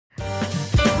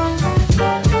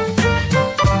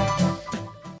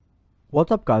What's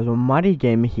up guys,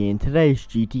 AlmightyGamer here. In today's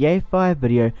GTA 5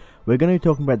 video, we're going to be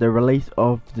talking about the release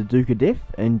of the Duke of Death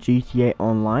in GTA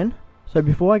Online. So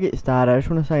before I get started, I just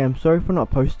want to say I'm sorry for not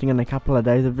posting in a couple of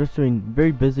days. I've just been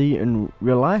very busy in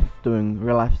real life, doing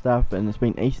real life stuff, and it's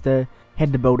been Easter.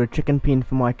 Had to build a chicken pen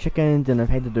for my chickens, and I've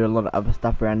had to do a lot of other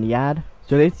stuff around the yard.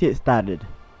 So let's get started.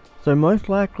 So most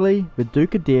likely, the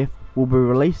Duke of Death will be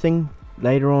releasing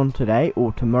later on today,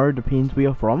 or tomorrow, depends where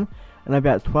you're from, in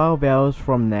about 12 hours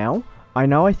from now. I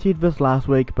know I said this last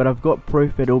week, but I've got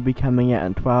proof it will be coming out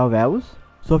in 12 hours.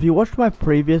 So if you watched my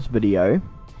previous video,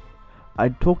 I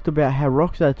talked about how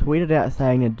Rockstar tweeted out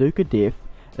saying the Duke of Death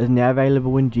is now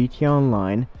available in GTA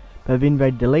Online, but then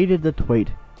they deleted the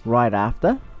tweet right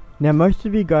after. Now most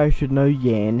of you guys should know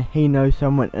Yan. He knows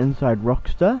someone inside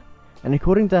Rockstar, and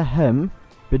according to him,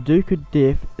 the Duke of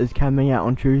Death is coming out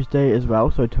on Tuesday as well,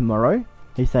 so tomorrow.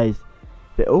 He says,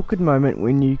 the awkward moment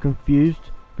when you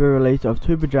confused the release of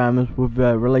Two Pajamas with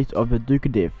the release of the Duke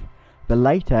of Death. The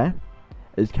later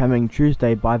is coming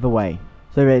Tuesday, by the way.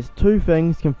 So that's two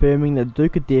things confirming that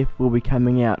Duke of Death will be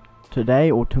coming out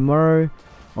today or tomorrow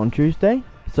on Tuesday.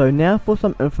 So now for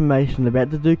some information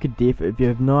about the Duke of Death if you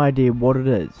have no idea what it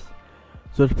is.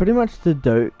 So it's pretty much the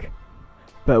Duke,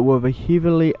 but with a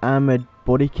heavily armoured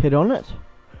body kit on it.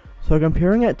 So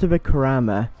comparing it to the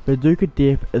Karama, the Duke of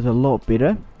Death is a lot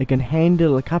better. It can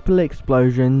handle a couple of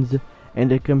explosions,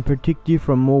 and it can protect you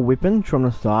from more weapons from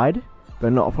the side,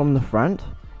 but not from the front.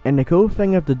 And the cool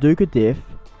thing of the Duke of Death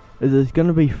is it's going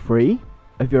to be free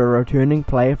if you're a returning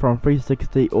player from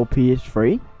 360 or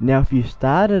PS3. Now if you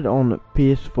started on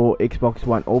PS4, Xbox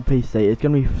One or PC, it's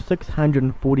going to be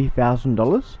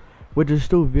 $640,000, which is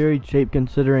still very cheap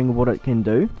considering what it can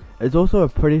do. It's also a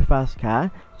pretty fast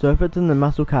car, so if it's in the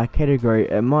muscle car category,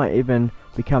 it might even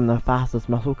become the fastest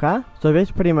muscle car. So that's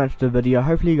pretty much the video.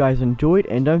 Hopefully you guys enjoyed,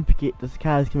 and don't forget this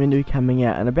car is going to be coming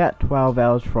out in about 12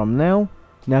 hours from now.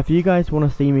 Now if you guys want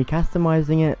to see me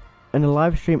customizing it in a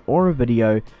live stream or a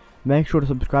video, make sure to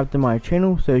subscribe to my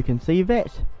channel so you can see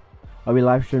that. I'll be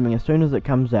live streaming as soon as it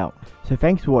comes out. So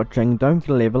thanks for watching, don't forget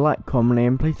to leave a like, comment,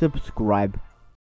 and please subscribe.